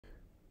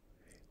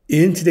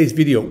In today's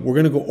video, we're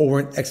going to go over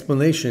an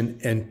explanation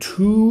and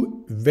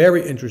two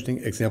very interesting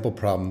example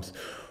problems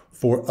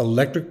for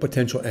electric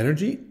potential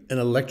energy and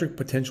electric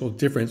potential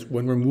difference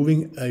when we're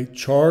moving a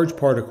charged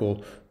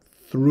particle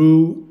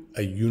through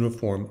a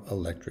uniform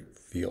electric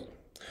field.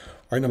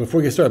 All right, now before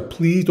we get started,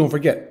 please don't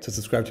forget to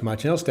subscribe to my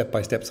channel,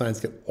 Step-by-Step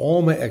Science. Get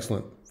all my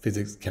excellent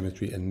physics,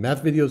 chemistry, and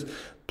math videos.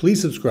 Please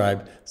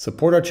subscribe,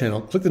 support our channel,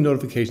 click the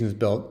notifications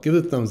bell, give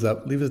it a thumbs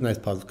up, leave us a nice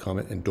positive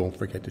comment, and don't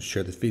forget to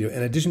share this video.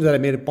 In addition to that, I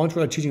made a bunch of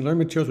other teaching learning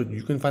materials, which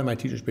you can find on my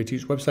Teachers Pay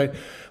Teachers website,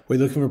 where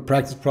you're looking for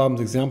practice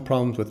problems, exam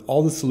problems with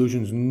all the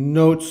solutions,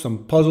 notes,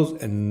 some puzzles,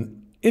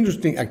 and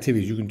interesting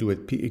activities you can do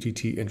with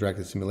PHET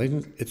interactive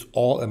simulations. It's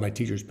all at my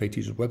Teachers Pay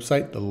Teachers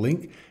website. The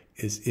link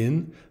is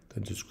in the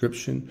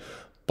description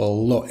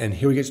below. And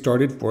here we get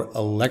started for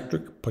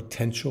electric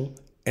potential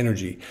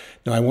energy.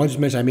 Now I want to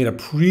mention I made a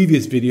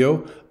previous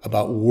video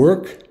about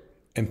work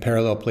and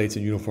parallel plates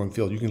in uniform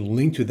field. You can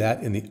link to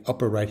that in the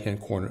upper right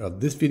hand corner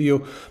of this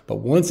video. But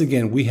once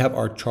again, we have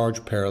our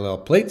charged parallel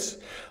plates,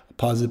 a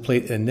positive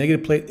plate and a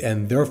negative plate,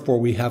 and therefore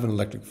we have an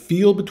electric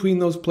field between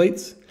those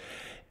plates.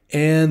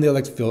 And the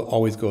electric field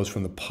always goes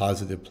from the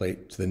positive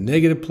plate to the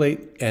negative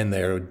plate, and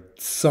they're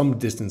some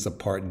distance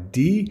apart,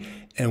 d,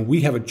 and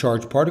we have a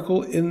charged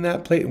particle in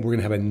that plate, and we're going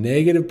to have a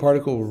negative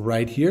particle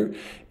right here.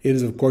 It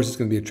is, of course, it's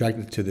going to be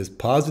attracted to this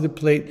positive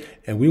plate,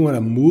 and we want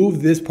to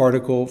move this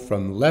particle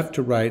from left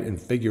to right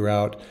and figure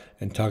out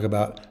and talk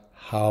about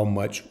how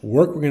much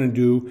work we're going to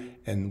do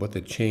and what the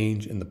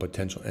change in the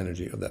potential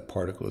energy of that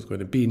particle is going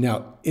to be.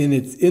 Now,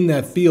 in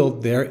that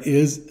field, there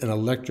is an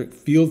electric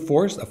field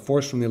force, a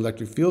force from the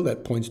electric field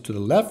that points to the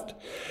left.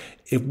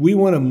 If we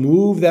want to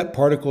move that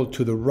particle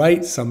to the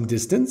right some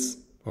distance,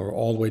 or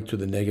all the way to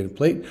the negative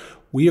plate,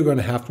 we are going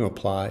to have to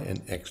apply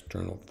an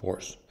external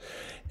force.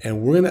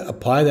 And we're going to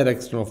apply that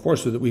external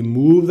force so that we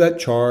move that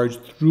charge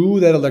through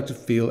that electric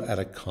field at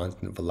a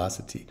constant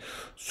velocity.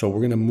 So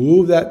we're going to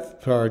move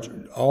that charge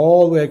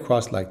all the way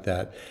across like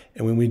that.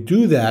 And when we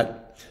do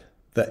that,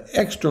 the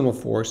external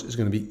force is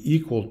going to be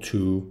equal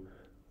to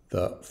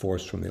the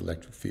force from the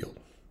electric field.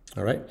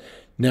 All right.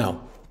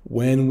 Now,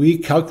 when we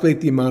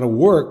calculate the amount of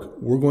work,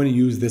 we're going to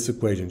use this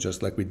equation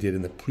just like we did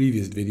in the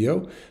previous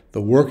video.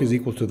 The work is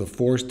equal to the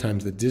force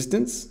times the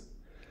distance,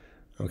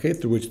 okay,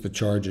 through which the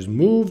charge is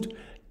moved,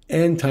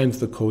 and times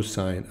the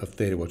cosine of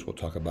theta, which we'll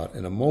talk about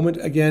in a moment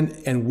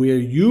again. And we're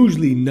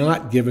usually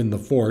not given the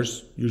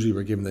force. Usually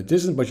we're given the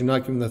distance, but you're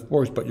not given the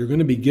force, but you're going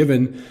to be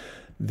given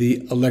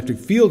the electric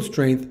field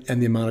strength and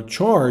the amount of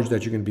charge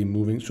that you're going to be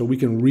moving. So we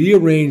can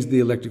rearrange the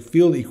electric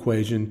field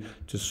equation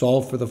to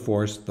solve for the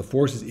force. The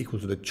force is equal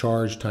to the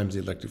charge times the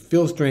electric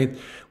field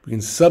strength. We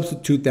can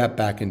substitute that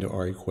back into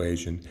our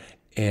equation,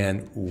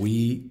 and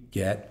we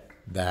get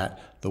that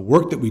the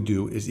work that we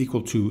do is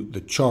equal to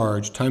the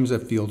charge times the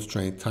field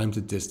strength times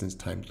the distance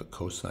times the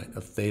cosine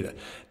of theta.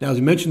 Now, as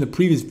I mentioned in the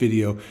previous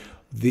video,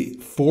 the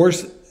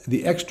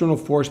external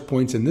force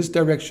points in this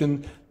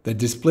direction. The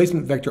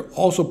displacement vector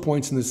also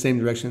points in the same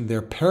direction.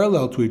 They're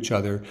parallel to each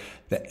other.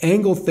 The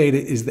angle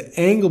theta is the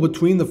angle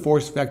between the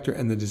force vector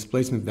and the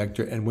displacement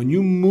vector. And when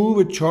you move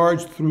a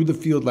charge through the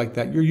field like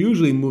that, you're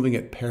usually moving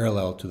it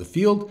parallel to the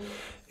field.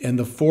 And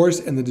the force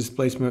and the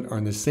displacement are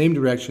in the same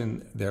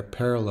direction. They're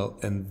parallel.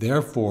 And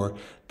therefore,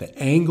 the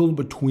angle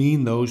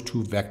between those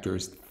two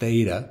vectors,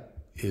 theta,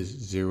 is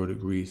 0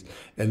 degrees.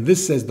 And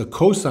this says the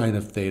cosine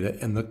of theta,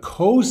 and the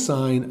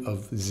cosine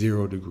of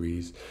 0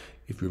 degrees,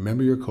 if you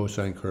remember your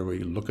cosine curve, or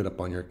you look it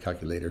up on your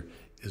calculator,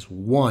 is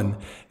 1.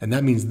 And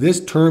that means this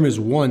term is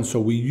 1.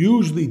 So we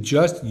usually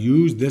just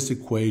use this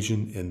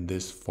equation in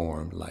this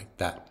form like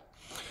that.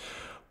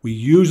 We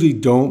usually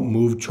don't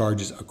move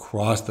charges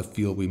across the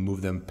field. We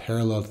move them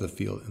parallel to the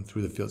field and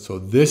through the field. So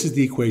this is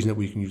the equation that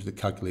we can use to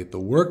calculate the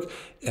work.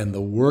 And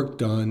the work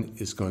done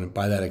is going to,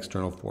 by that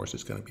external force,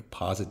 is going to be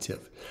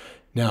positive.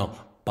 Now,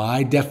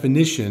 by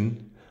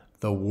definition,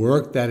 the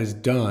work that is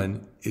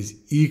done is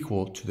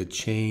equal to the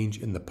change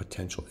in the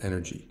potential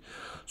energy.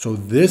 So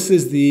this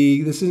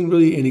isn't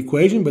really an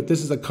equation, but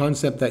this is a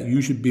concept that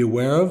you should be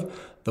aware of.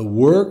 The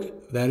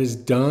work that is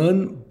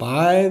done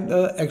by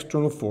the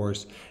external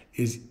force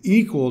is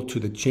equal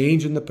to the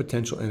change in the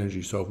potential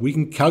energy. So if we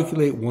can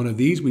calculate one of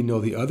these, we know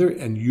the other.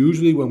 And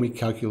usually when we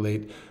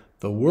calculate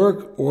the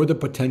work or the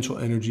potential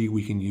energy,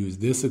 we can use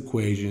this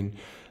equation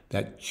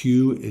that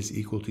Q is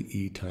equal to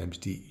E times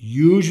D.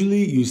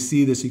 Usually you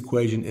see this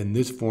equation in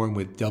this form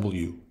with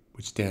W,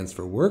 which stands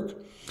for work.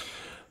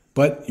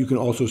 But you can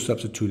also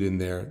substitute in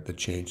there the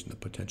change in the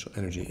potential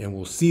energy. And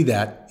we'll see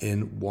that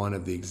in one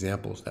of the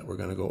examples that we're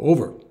going to go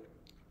over.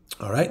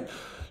 All right.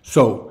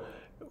 So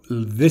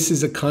this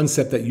is a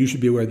concept that you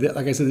should be aware of.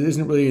 Like I said, it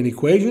isn't really an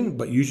equation,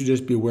 but you should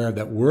just be aware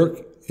that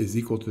work is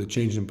equal to the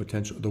change in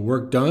potential. The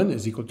work done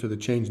is equal to the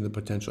change in the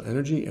potential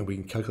energy, and we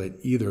can calculate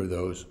either of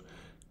those,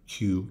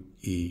 Q,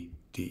 E,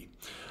 D.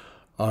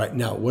 All right,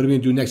 now what are we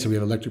going to do next? So we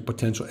have electric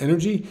potential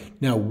energy.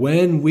 Now,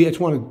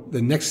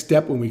 the next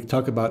step when we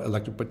talk about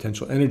electric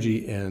potential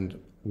energy and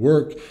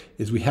work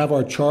is we have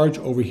our charge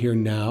over here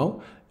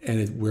now,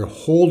 and we're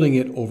holding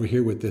it over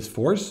here with this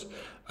force.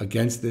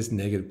 against this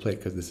negative plate,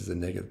 because this is a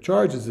negative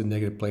charge, this is a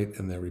negative plate,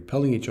 and they're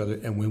repelling each other.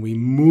 And when we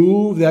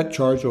move that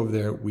charge over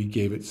there, we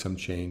gave it some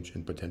change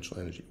in potential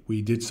energy.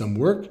 We did some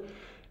work,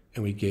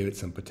 and we gave it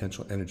some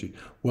potential energy.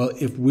 Well,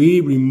 if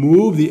we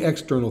remove the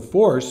external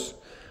force,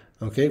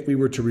 okay, if we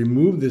were to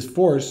remove this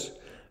force,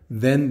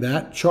 then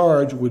that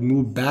charge would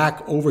move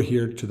back over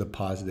here to the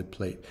positive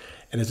plate.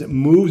 And as it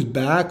moves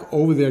back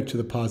over there to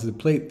the positive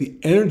plate, the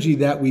energy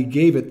that we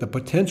gave it, the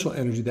potential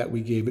energy that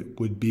we gave it,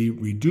 would be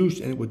reduced,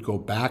 and it would go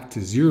back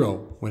to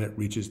zero when it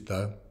reaches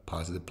the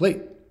positive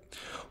plate.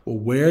 Well,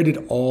 where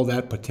did all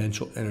that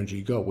potential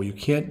energy go? Well, you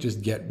can't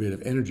just get rid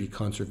of energy,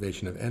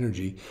 conservation of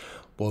energy.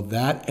 Well,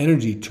 that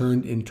energy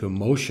turned into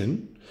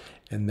motion,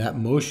 and that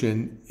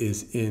motion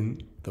is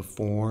in the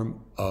form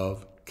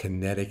of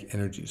kinetic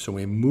energy. So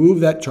when we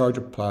move that charge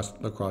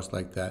across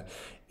like that,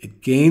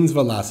 it gains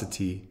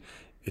velocity.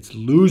 It's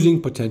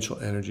losing potential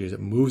energy as it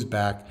moves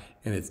back,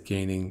 and it's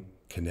gaining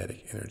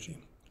kinetic energy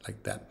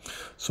like that.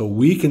 So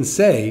we can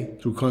say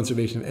through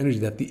conservation of energy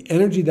that the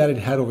energy that it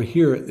had over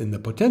here in the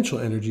potential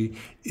energy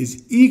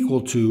is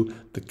equal to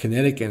the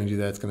kinetic energy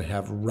that it's going to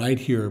have right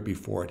here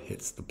before it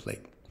hits the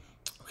plate.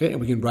 Okay, and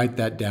we can write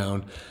that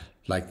down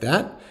like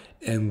that.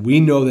 And we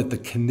know that the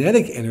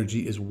kinetic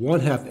energy is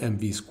 1/2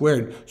 mv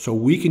squared. So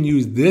we can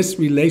use this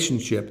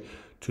relationship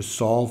to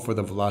solve for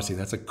the velocity.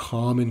 That's a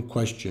common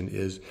question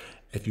is,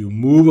 if you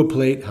move a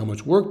plate, how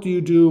much work do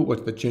you do?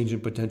 What's the change in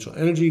potential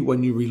energy?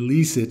 When you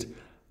release it,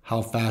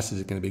 how fast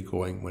is it going to be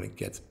going when it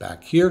gets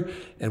back here?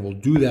 And we'll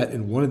do that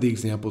in one of the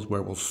examples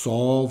where we'll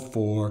solve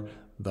for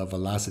the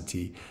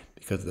velocity,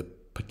 because the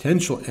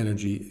potential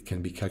energy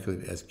can be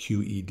calculated as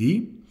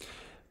QED.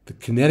 The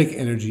kinetic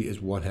energy is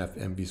 1/2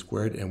 mv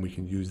squared, and we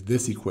can use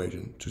this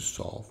equation to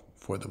solve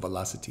for the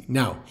velocity.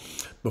 Now,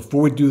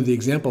 before we do the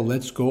example,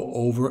 let's go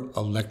over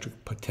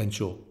electric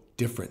potential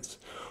difference.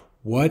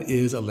 What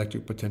is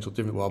electric potential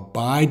difference? Well,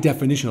 by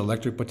definition,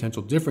 electric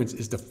potential difference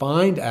is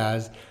defined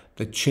as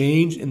the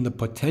change in the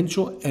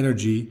potential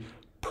energy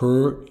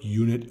per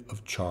unit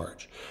of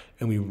charge.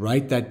 And we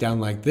write that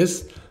down like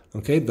this.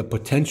 Okay, the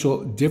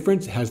potential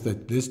difference has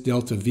this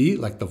delta V,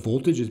 like the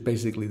voltage is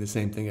basically the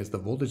same thing as the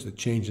voltage, the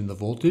change in the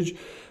voltage.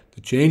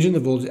 The change in the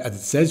voltage, as it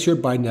says here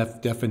by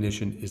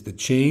definition, is the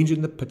change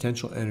in the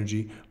potential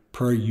energy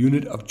per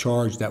unit of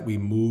charge that we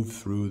move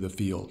through the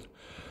field.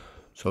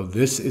 So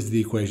this is the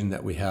equation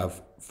that we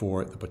have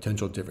for the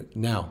potential difference.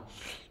 Now,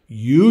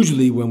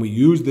 usually when we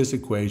use this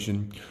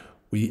equation,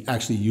 we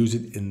actually use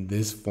it in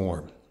this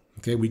form.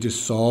 Okay, we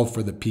just solve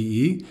for the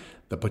PE.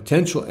 The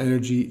potential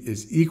energy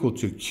is equal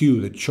to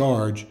Q, the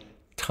charge,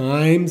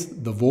 times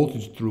the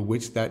voltage through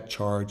which that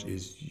charge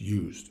is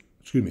used.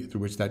 Through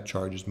which that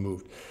charge is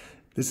moved.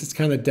 This is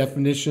kind of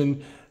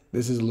definition.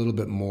 This is a little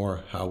bit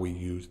more how we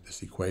use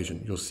this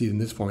equation. You'll see it in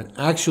this form. And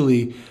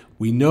actually,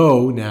 we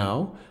know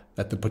now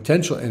that the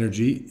potential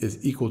energy is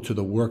equal to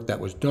the work that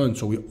was done.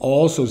 So we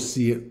also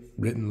see it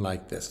written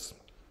like this.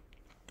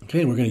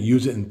 Okay, and we're going to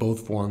use it in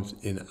both forms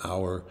in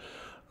our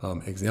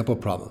example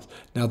problems.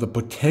 Now, the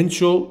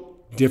potential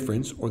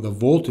difference, or the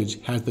voltage,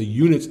 has the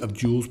units of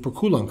joules per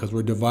coulomb, because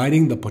we're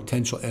dividing the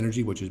potential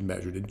energy, which is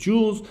measured in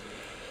joules,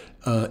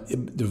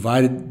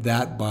 divided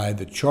that by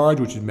the charge,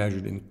 which is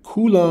measured in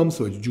coulombs,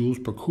 so it's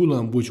joules per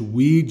coulomb, which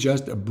we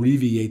just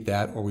abbreviate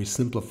that, or we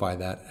simplify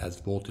that as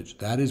voltage.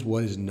 That is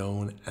what is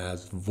known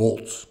as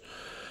volts.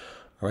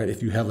 All right,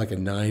 if you have like a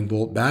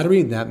 9-volt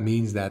battery, that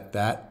means that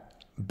that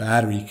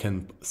battery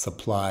can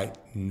supply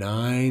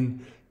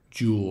 9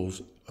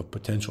 joules of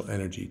potential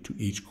energy to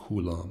each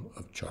coulomb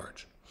of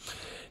charge.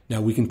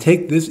 Now we can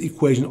take this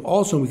equation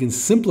also, and we can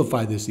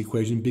simplify this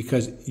equation,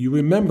 because you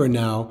remember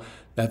now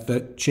that the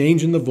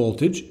change in the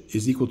voltage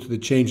is equal to the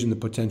change in the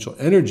potential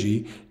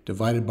energy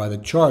divided by the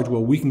charge.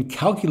 Well, we can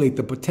calculate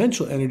the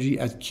potential energy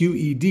as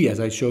QED, as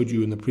I showed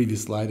you in the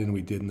previous slide and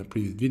we did in the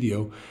previous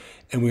video,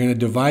 and we're going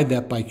to divide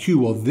that by Q.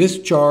 Well, this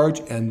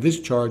charge and this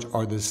charge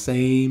are the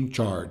same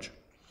charge.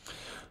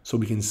 So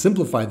we can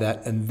simplify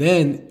that, and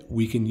then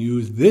we can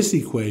use this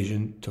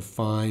equation to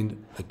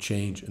find the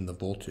change in the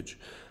voltage.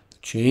 The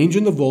change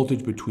in the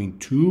voltage between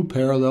two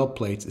parallel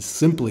plates is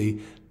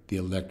simply the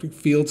electric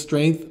field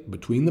strength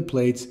between the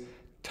plates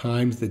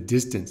times the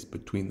distance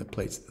between the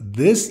plates.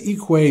 This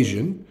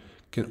equation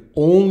can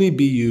only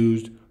be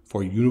used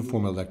for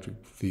uniform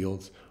electric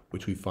fields,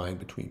 which we find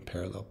between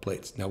parallel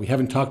plates. Now, we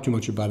haven't talked too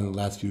much about it in the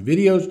last few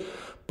videos,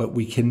 but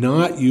we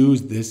cannot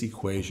use this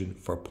equation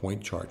for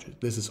point charges.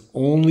 This is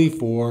only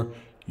for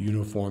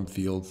uniform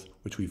fields,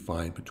 which we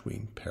find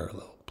between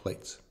parallel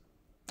plates.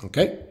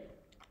 Okay?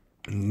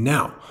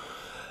 Now,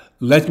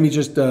 let me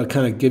just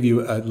kind of give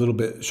you a little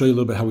bit, show you a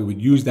little bit how we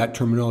would use that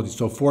terminology.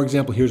 So, for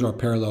example, here's our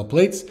parallel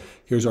plates.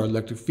 Here's our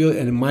electric field,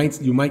 and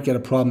you might get a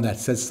problem that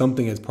says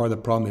something as part of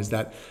the problem is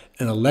that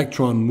an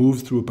electron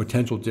moves through a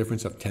potential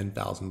difference of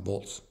 10,000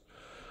 volts.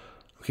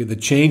 Okay, the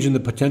change in the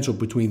potential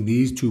between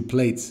these two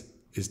plates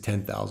is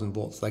 10,000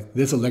 volts. Like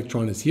this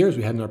electron is here, as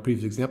we had in our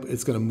previous example,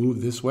 it's going to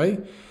move this way.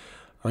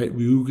 All right,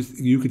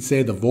 you could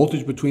say the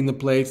voltage between the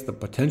plates, the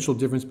potential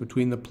difference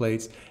between the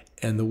plates,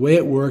 and the way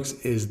it works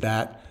is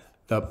that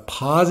the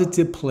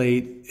positive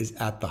plate is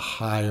at the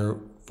higher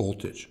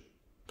voltage,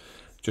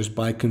 just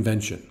by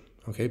convention.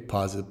 Okay,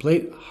 positive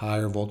plate,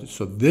 higher voltage.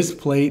 So this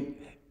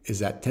plate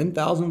is at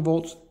 10,000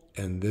 volts,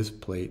 and this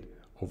plate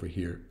over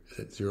here is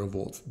at 0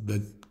 volts.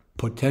 The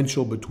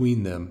potential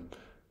between them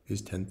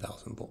is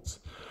 10,000 volts.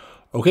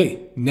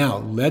 Okay, now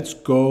let's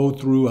go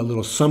through a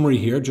little summary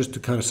here just to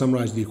kind of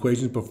summarize the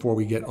equations before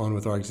we get on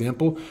with our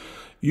example.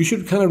 You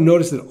should kind of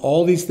notice that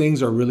all these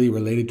things are really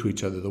related to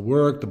each other. The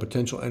work, the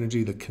potential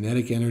energy, the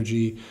kinetic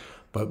energy.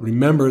 But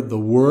remember, the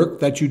work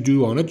that you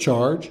do on a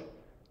charge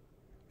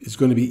is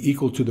going to be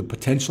equal to the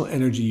potential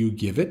energy you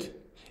give it.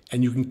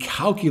 And you can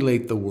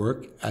calculate the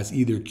work as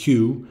either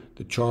Q,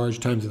 the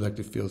charge times the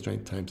electric field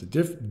strength times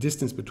the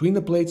distance between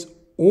the plates,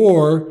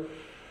 or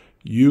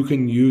you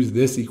can use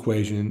this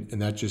equation,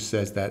 and that just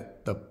says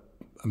that the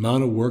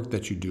amount of work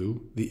that you do,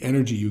 the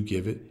energy you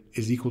give it,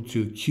 is equal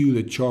to Q,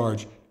 the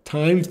charge,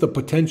 times the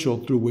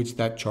potential through which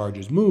that charge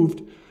is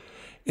moved.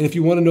 And if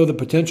you want to know the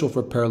potential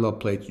for parallel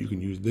plates, you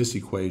can use this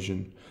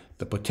equation.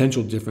 The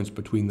potential difference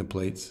between the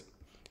plates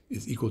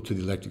is equal to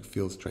the electric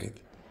field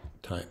strength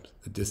times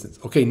the distance.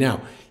 Okay,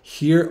 now,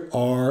 here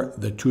are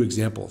the two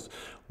examples.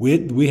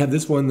 We have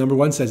this one. Number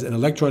one says an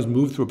electron is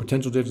moved through a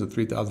potential difference of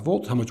 3,000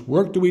 volts. How much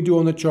work do we do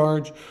on the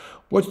charge?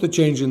 What's the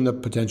change in the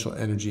potential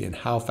energy, and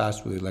how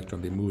fast will the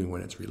electron be moving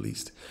when it's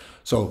released?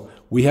 So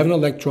we have an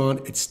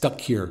electron. It's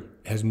stuck here.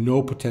 It has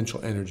no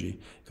potential energy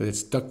because it's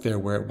stuck there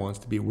where it wants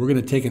to be. We're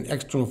going to take an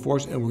external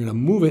force and we're going to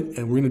move it,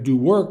 and we're going to do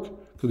work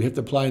because we have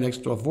to apply an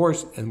external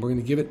force, and we're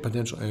going to give it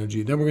potential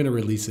energy. Then we're going to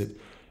release it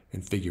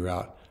and figure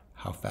out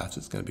how fast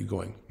it's going to be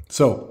going.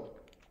 So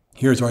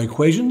here's our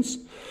equations.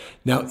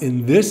 Now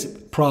in this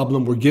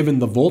problem, we're given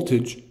the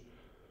voltage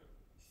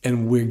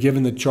and we're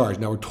given the charge.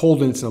 Now we're told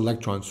that it's an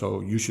electron,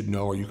 so you should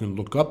know, or you can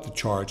look up the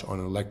charge on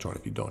an electron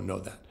if you don't know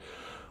that.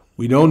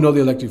 We don't know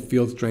the electric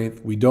field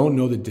strength. We don't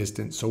know the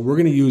distance. So we're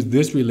going to use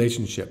this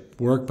relationship,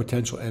 work,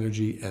 potential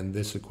energy, and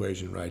this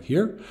equation right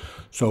here.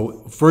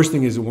 So first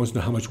thing is it wants to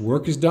know how much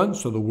work is done.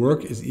 So the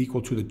work is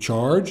equal to the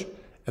charge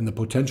and the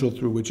potential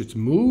through which it's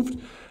moved.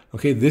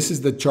 Okay, this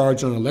is the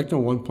charge on an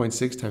electron,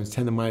 1.6 times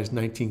 10 to the minus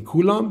 19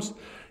 coulombs.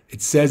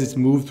 It says it's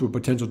moved through a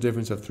potential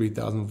difference of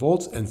 3,000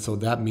 volts, and so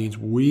that means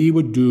we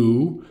would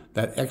do,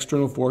 that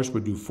external force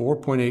would do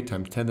 4.8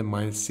 times 10 to the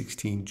minus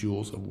 16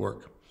 joules of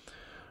work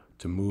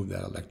to move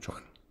that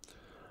electron.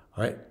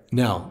 All right,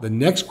 now the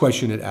next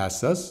question it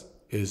asks us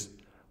is,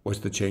 what's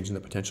the change in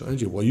the potential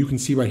energy? Well, you can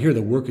see right here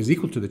the work is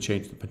equal to the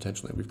change in the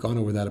potential energy. We've gone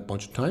over that a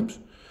bunch of times.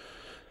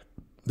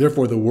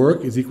 Therefore, the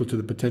work is equal to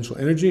the potential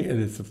energy,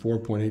 and it's the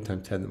 4.8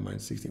 times 10 to the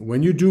minus 16.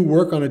 When you do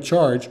work on a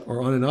charge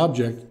or on an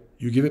object,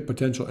 you give it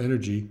potential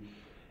energy,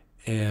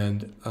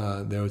 and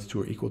those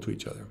two are equal to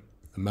each other.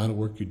 The amount of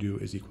work you do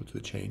is equal to the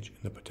change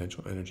in the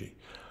potential energy.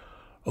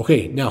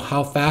 Okay, now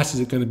how fast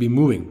is it going to be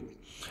moving?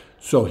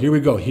 So here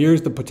we go.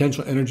 Here's the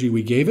potential energy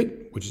we gave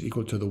it, which is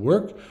equal to the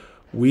work.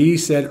 We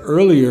said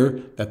earlier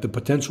that the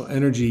potential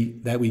energy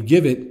that we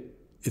give it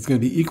is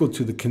going to be equal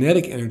to the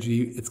kinetic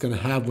energy it's going to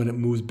have when it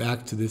moves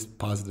back to this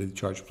positively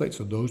charged plate.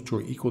 So those two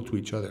are equal to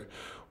each other.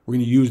 We're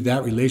going to use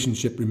that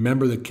relationship.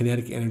 Remember, the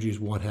kinetic energy is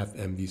 1/2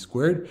 mv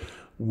squared.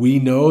 We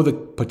know the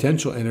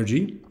potential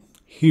energy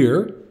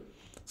here.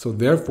 So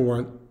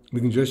therefore,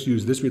 we can just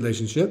use this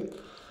relationship,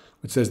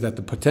 which says that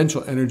the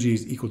potential energy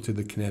is equal to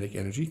the kinetic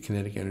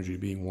energy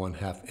being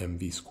 1/2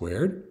 mv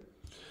squared.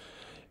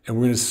 And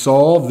we're going to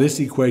solve this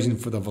equation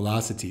for the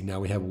velocity.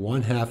 Now we have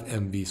 1/2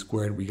 mv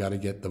squared. We got to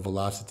get the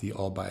velocity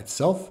all by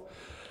itself.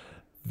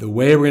 The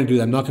way we're going to do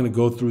that, I'm not going to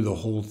go through the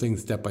whole thing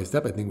step by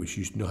step. I think we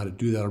should know how to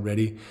do that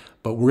already.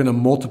 But we're going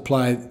to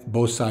multiply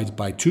both sides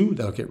by 2.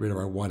 That'll get rid of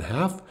our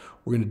 1/2.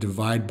 We're going to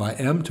divide by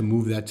m to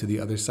move that to the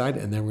other side.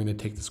 And then we're going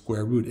to take the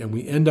square root. And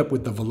we end up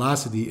with the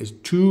velocity is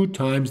 2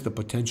 times the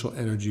potential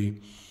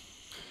energy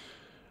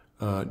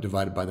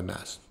divided by the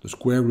mass. The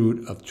square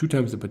root of 2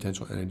 times the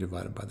potential energy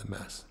divided by the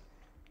mass.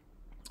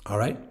 All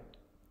right?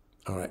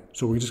 All right.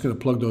 So we're just going to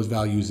plug those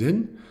values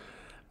in.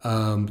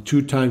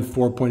 2 times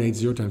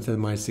 4.80 times 10 to the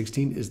minus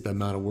 16 is the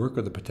amount of work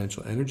or the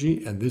potential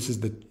energy. And this is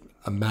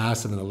a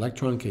mass of an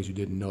electron, in case you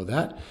didn't know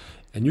that.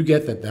 And you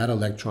get that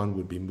electron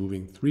would be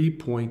moving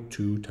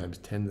 3.2 times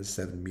 10 to the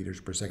 7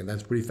 meters per second.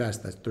 That's pretty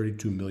fast. That's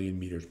 32 million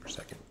meters per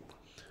second.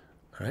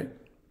 All right?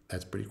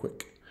 That's pretty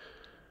quick.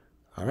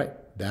 All right.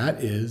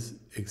 That is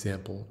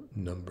example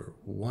number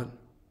 1.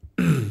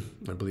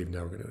 I believe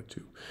now we're going to go to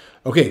 2.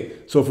 Okay,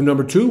 so for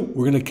number 2,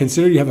 we're going to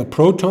consider you have a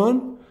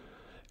proton,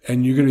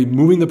 and you're going to be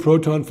moving the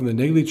proton from the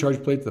negatively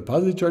charged plate to the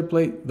positively charged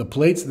plate. The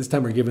plates this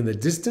time are given the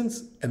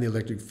distance and the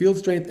electric field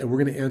strength, and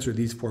we're going to answer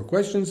these 4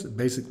 questions,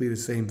 basically the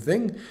same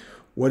thing.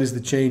 What is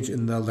the change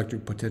in the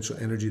electric potential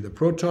energy of the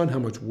proton? How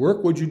much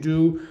work would you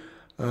do?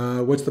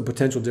 What's the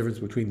potential difference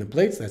between the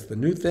plates? That's the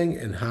new thing.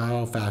 And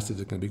how fast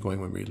is it going to be going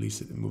when we release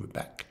it and move it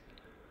back?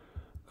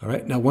 All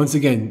right, now once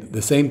again,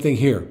 the same thing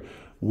here.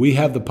 We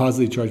have the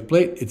positively charged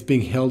plate. It's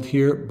being held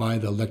here by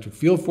the electric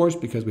field force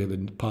because we have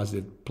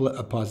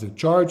a positive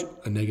charge,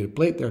 a negative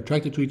plate. They're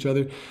attracted to each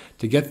other.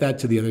 To get that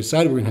to the other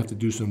side, we're going to have to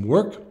do some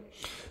work.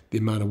 The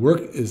amount of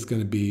work is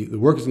going to be, the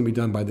work is going to be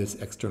done by this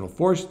external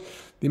force.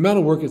 The amount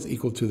of work is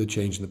equal to the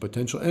change in the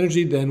potential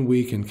energy. Then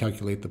we can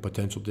calculate the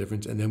potential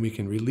difference, and then we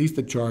can release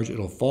the charge.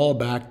 It'll fall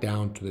back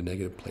down to the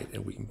negative plate,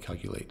 and we can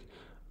calculate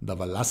the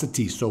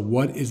velocity. So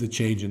what is the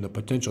change in the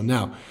potential?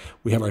 Now,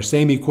 we have our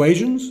same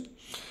equations.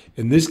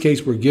 In this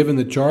case, we're given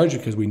the charge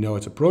because we know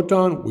it's a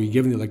proton. We're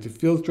given the electric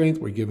field strength.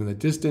 We're given the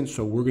distance.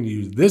 So we're going to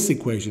use this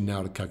equation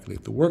now to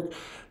calculate the work.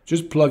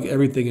 Just plug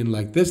everything in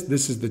like this.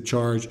 This is the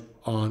charge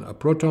on a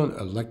proton. An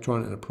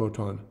electron and a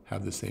proton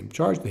have the same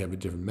charge. They have a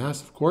different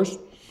mass, of course.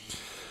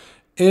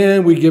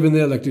 And we're given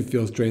the electric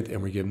field strength,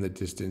 and we're given the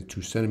distance.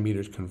 2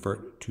 centimeters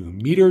convert to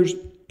meters.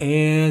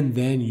 And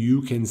then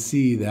you can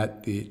see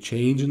that the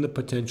change in the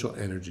potential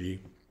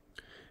energy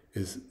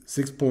is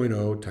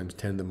 6.0 times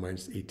 10 to the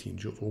minus 18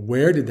 joules. Well,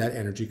 where did that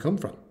energy come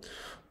from?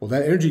 Well,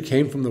 that energy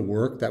came from the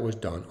work that was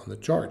done on the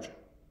charge.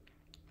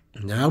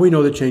 Now we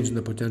know the change in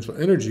the potential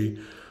energy.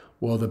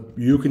 Well,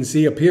 you can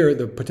see up here,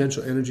 the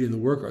potential energy and the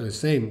work are the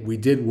same. We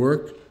did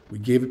work. We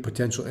gave it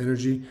potential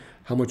energy.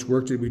 How much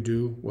work did we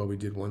do? Well, we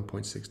did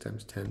 1.6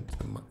 times 10 to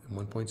the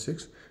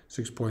 1.6,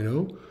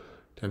 6.0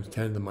 times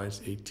 10 to the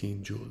minus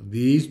 18 joules.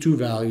 These two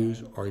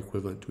values are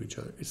equivalent to each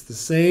other. It's the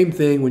same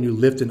thing when you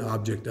lift an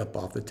object up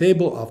off the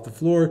table, off the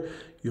floor.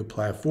 You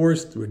apply a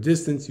force through a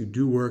distance, you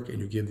do work, and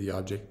you give the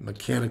object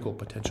mechanical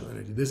potential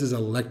energy. This is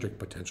electric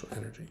potential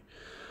energy.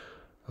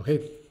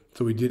 Okay,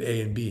 so we did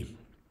A and B.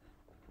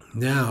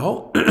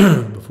 Now,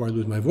 before I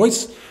lose my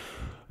voice,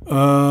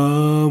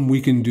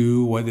 we can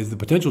do what is the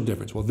potential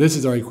difference. Well, this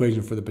is our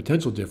equation for the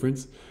potential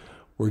difference.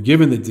 We're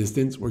given the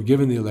distance, we're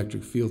given the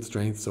electric field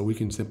strength, so we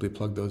can simply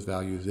plug those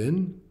values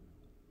in.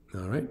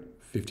 All right,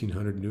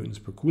 1,500 newtons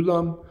per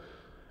coulomb.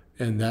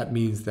 And that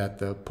means that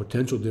the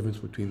potential difference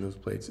between those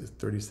plates is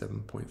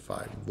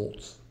 37.5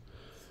 volts.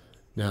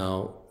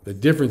 Now, the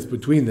difference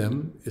between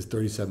them is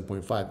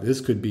 37.5. This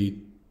could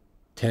be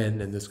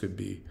 10, and this could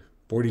be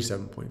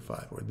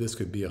 47.5, or this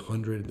could be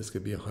 100, and this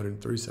could be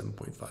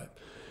 137.5.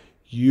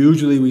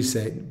 Usually we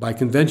say, by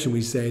convention,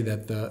 we say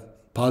that the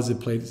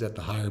positive plate is at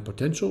the higher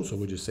potential, so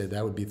we just say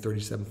that would be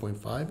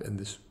 37.5, and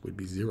this would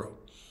be 0.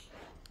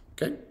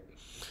 Okay?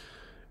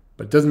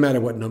 But it doesn't matter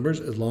what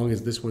numbers, as long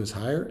as this one is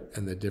higher,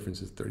 and the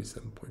difference is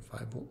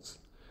 37.5 volts.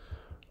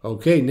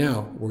 Okay,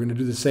 now we're going to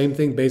do the same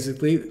thing,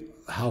 basically.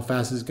 How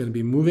fast is it going to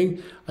be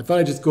moving? I thought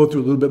I'd just go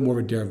through a little bit more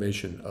of a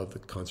derivation of the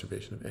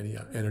conservation of any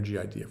energy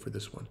idea for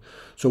this one.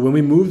 So when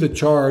we move the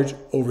charge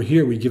over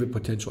here, we give it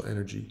potential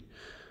energy.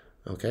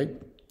 Okay?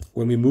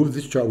 When we move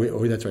this charge,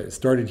 oh, that's right, it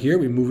started here,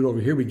 we move it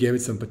over here, we gave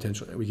it some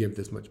potential, we gave it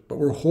this much. But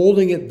we're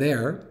holding it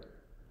there,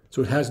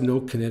 so it has no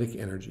kinetic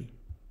energy.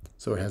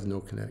 So it has no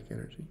kinetic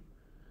energy.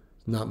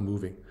 It's not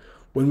moving.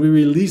 When we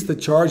release the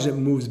charge that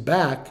moves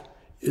back,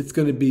 it's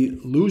going to be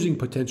losing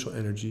potential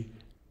energy,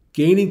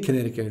 gaining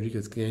kinetic energy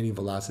because it's gaining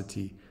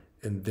velocity,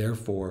 and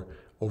therefore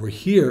over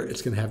here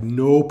it's going to have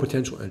no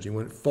potential energy.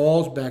 When it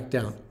falls back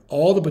down,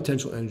 all the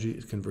potential energy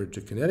is converted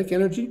to kinetic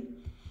energy,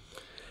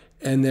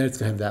 and then it's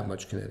going to have that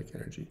much kinetic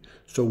energy.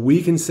 So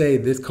we can say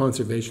this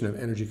conservation of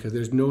energy, because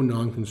there's no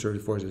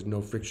non-conservative force, there's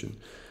no friction.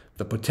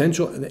 The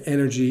potential and the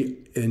energy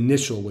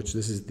initial, which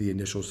this is the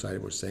initial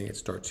side, we're saying it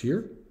starts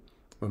here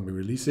when we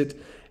release it,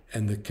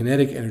 and the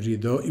kinetic energy,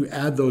 though, you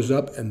add those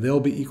up and they'll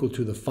be equal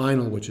to the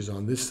final, which is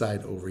on this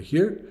side over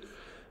here,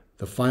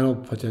 the final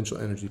potential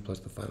energy plus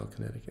the final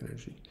kinetic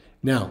energy.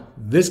 Now,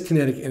 this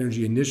kinetic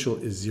energy initial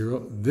is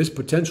 0, this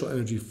potential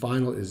energy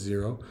final is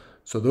 0,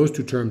 so those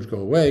two terms go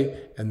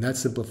away, and that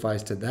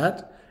simplifies to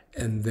that,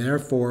 and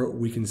therefore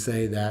we can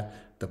say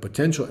that the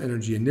potential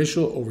energy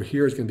initial over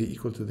here is going to be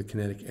equal to the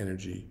kinetic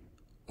energy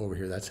over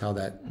here. That's how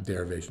that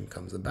derivation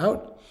comes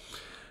about.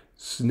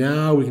 So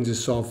now we can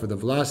just solve for the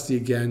velocity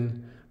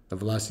again. The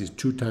velocity is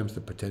 2 times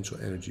the potential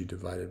energy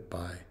divided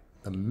by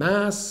the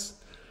mass.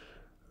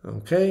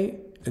 Okay,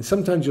 and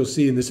sometimes you'll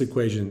see in this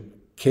equation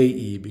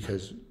KE,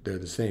 because they're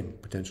the same,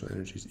 potential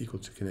energy is equal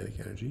to kinetic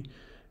energy.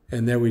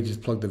 And there we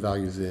just plug the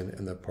values in,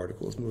 and the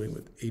particle is moving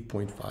with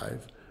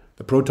 8.5.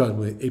 The proton is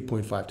moving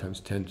 8.5 times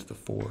 10 to the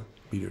 4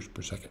 meters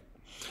per second.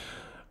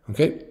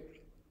 Okay?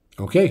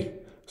 Okay,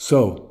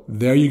 so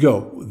there you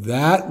go.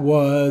 That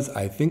was,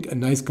 I think, a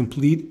nice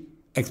complete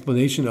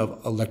explanation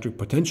of electric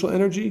potential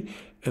energy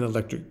and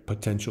electric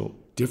potential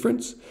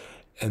difference.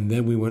 And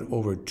then we went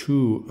over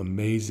 2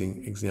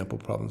 amazing example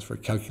problems for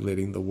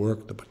calculating the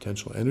work, the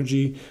potential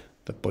energy,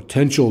 the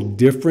potential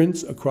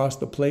difference across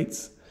the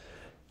plates,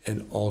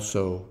 and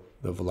also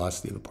the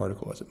velocity of the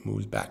particle as it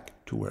moves back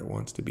to where it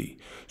wants to be.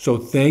 So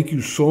thank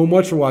you so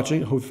much for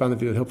watching. I hope you found the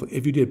video helpful.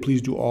 If you did,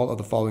 please do all of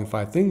the following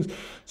 5 things.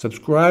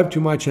 Subscribe to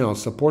my channel.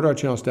 Support our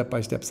channel,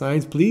 Step-by-Step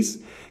Science,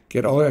 please.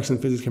 Get all our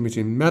excellent physics,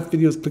 chemistry, and math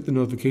videos. Click the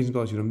notification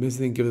bell so you don't miss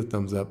anything. Give it a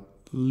thumbs up.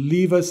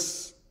 Leave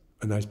us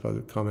a nice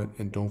positive comment,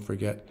 and don't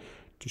forget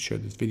to share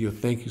this video.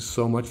 Thank you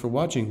so much for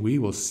watching. We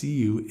will see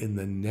you in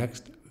the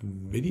next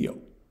video.